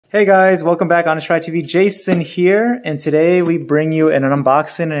Hey guys, welcome back on Try TV. Jason here, and today we bring you an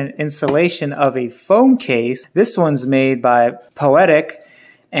unboxing and an installation of a phone case. This one's made by Poetic,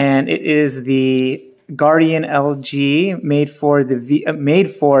 and it is the Guardian LG, made for the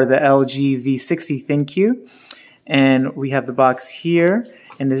LG V60 ThinQ. And we have the box here,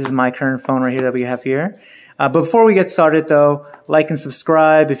 and this is my current phone right here that we have here. But before we get started though, like and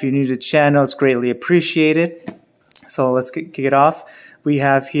subscribe. If you're new to the channel, it's greatly appreciated. So let's kick it off. We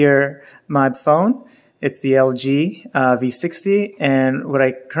have here my phone. It's the LG V60, and what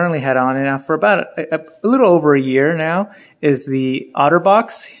I currently had on it now for about a little over a year now is the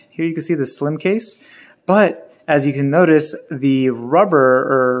Otterbox. Here you can see the slim case, but as you can notice, the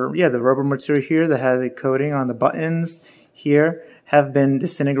rubber material here that has a coating on the buttons here have been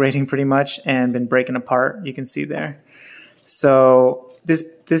disintegrating pretty much and been breaking apart. You can see there. So this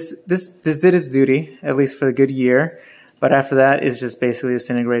did its duty, at least for a good year. But after that, it's just basically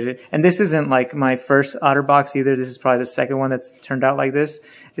disintegrated. And this isn't like my first Otterbox either. This is probably the second one that's turned out like this.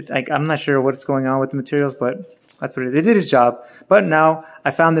 I'm not sure what's going on with the materials, but that's what it is. It did its job. But now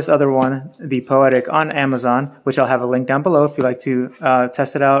I found this other one, the Poetic, on Amazon, which I'll have a link down below if you'd like to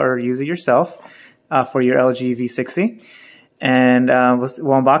test it out or use it yourself for your LG V60. And we'll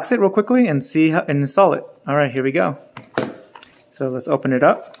unbox it real quickly and see how and install it. All right, here we go. So let's open it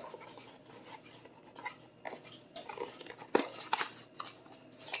up.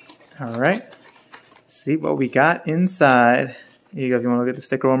 All right, see what we got inside. Here you go, if you want to look at the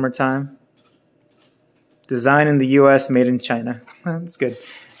sticker one more time. Design in the US, made in China. That's good.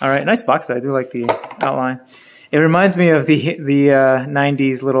 All right, nice box though. I do like the outline. It reminds me of the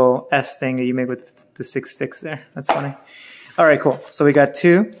 90s little S thing that you made with the 6 sticks there. That's funny. All right, cool. So we got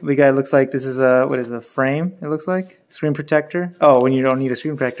two. It looks like this is a frame, it looks like. Screen protector. Oh, when you don't need a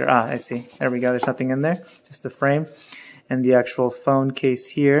screen protector. Ah, I see. There we go. There's nothing in there, just the frame. And the actual phone case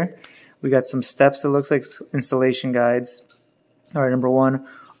here. We got some steps that looks like installation guides. All right, number 1,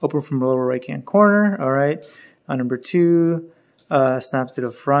 open from the lower right-hand corner. All right, number 2, snap to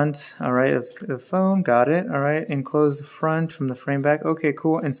the front. All right, of the phone, got it. All right, enclose the front from the frame back. Okay,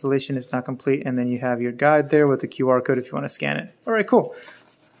 cool. Installation is not complete, and then you have your guide there with the QR code if you want to scan it. All right, cool.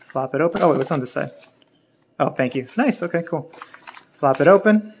 Flop it open. Oh wait, what's on this side? Oh, thank you. Nice. Okay, cool. Flop it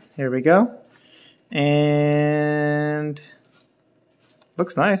open. Here we go. And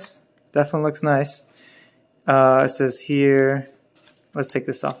looks nice. Definitely looks nice. It says here, let's take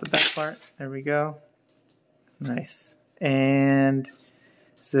this off the back part. There we go. Nice. And it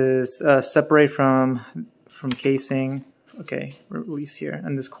says separate from casing. Okay, release here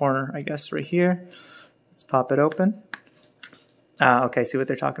in this corner, I guess, right here. Let's pop it open. Okay, see what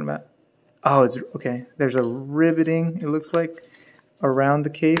they're talking about. Oh, it's okay. There's a riveting, it looks like, around the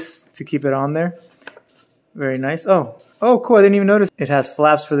case to keep it on there. Very nice. Oh, cool. I didn't even notice. It has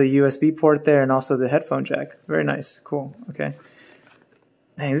flaps for the USB port there and also the headphone jack. Very nice. Cool. Okay.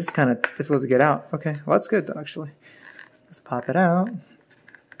 Dang, this is kind of difficult to get out. Okay. Well, that's good, though, actually. Let's pop it out.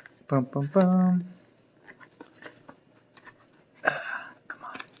 Boom, boom, boom. Come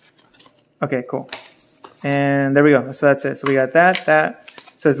on. Okay, cool. And there we go. So that's it. So we got that.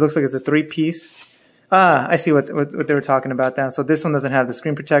 So it looks like it's a 3-piece. I see what they were talking about now. So this one doesn't have the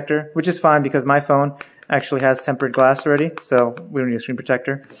screen protector, which is fine because my phone actually has tempered glass already, so we don't need a screen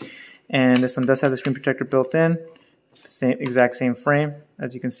protector. And this one does have the screen protector built in, exact same frame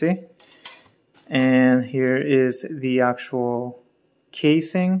as you can see. And here is the actual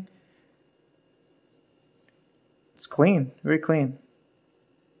casing. It's clean, very clean.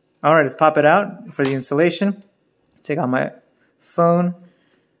 All right, let's pop it out for the installation. Take out my phone.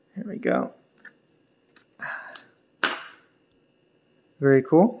 Here we go. Very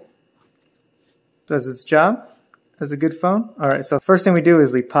cool. Does its job as a good phone. All right, so first thing we do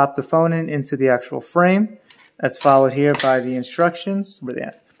is we pop the phone into the actual frame. That's followed here by the instructions. Where are they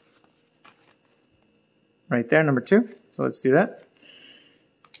at? Right there, number 2. So let's do that.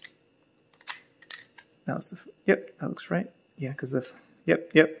 That was yep, that looks right. Yeah, because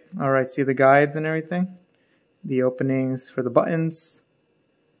yep. All right, see the guides and everything. The openings for the buttons.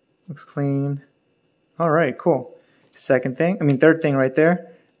 Looks clean. All right, cool. Third thing right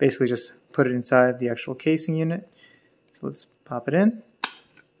there, basically just put it inside the actual casing unit. So let's pop it in.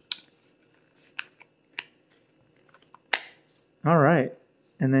 All right,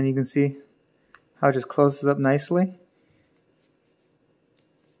 and then you can see how it just closes up nicely.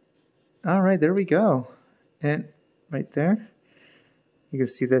 All right, there we go. And right there, you can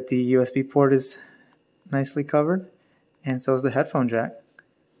see that the USB port is nicely covered, and so is the headphone jack.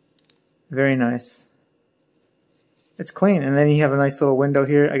 Very nice. It's clean, and then you have a nice little window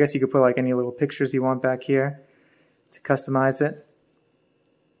here. I guess you could put like any little pictures you want back here to customize it.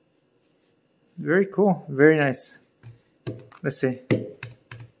 Very cool. Very nice. Let's see.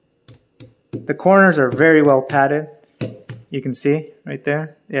 The corners are very well padded. You can see right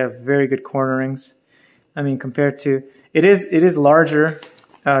there. They have very good cornerings. I mean, compared to, it is larger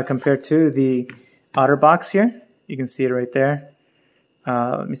compared to the Otterbox here. You can see it right there.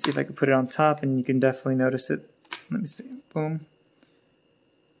 Let me see if I can put it on top, and you can definitely notice it. Let me see. Boom.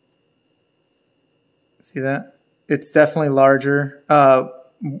 See that? It's definitely larger,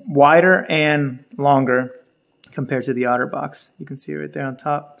 wider and longer compared to the Otterbox. You can see it right there on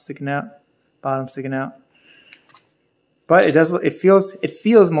top, sticking out, bottom sticking out. But it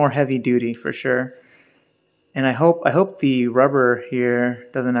feels more heavy duty for sure. And I hope the rubber here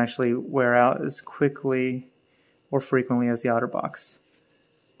doesn't actually wear out as quickly or frequently as the Otterbox.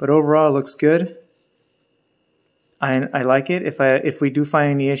 But overall, it looks good. I like it. If we do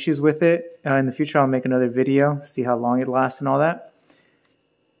find any issues with it in the future, I'll make another video, see how long it lasts and all that.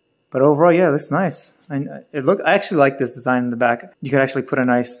 But overall, yeah, it looks nice. I actually like this design in the back. You could actually put a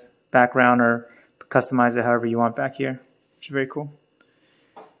nice background or customize it however you want back here, which is very cool.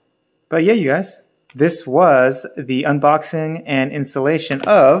 But yeah, you guys, this was the unboxing and installation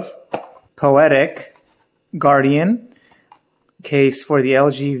of Poetic Guardian case for the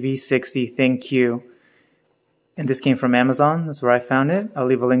LG V60 ThinQ. And this came from Amazon. That's where I found it. I'll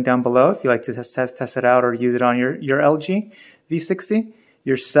leave a link down below if you'd like to test it out or use it on your LG V60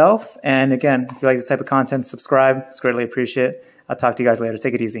 yourself. And again, if you like this type of content, subscribe. It's greatly appreciated. I'll talk to you guys later.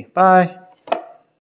 Take it easy. Bye.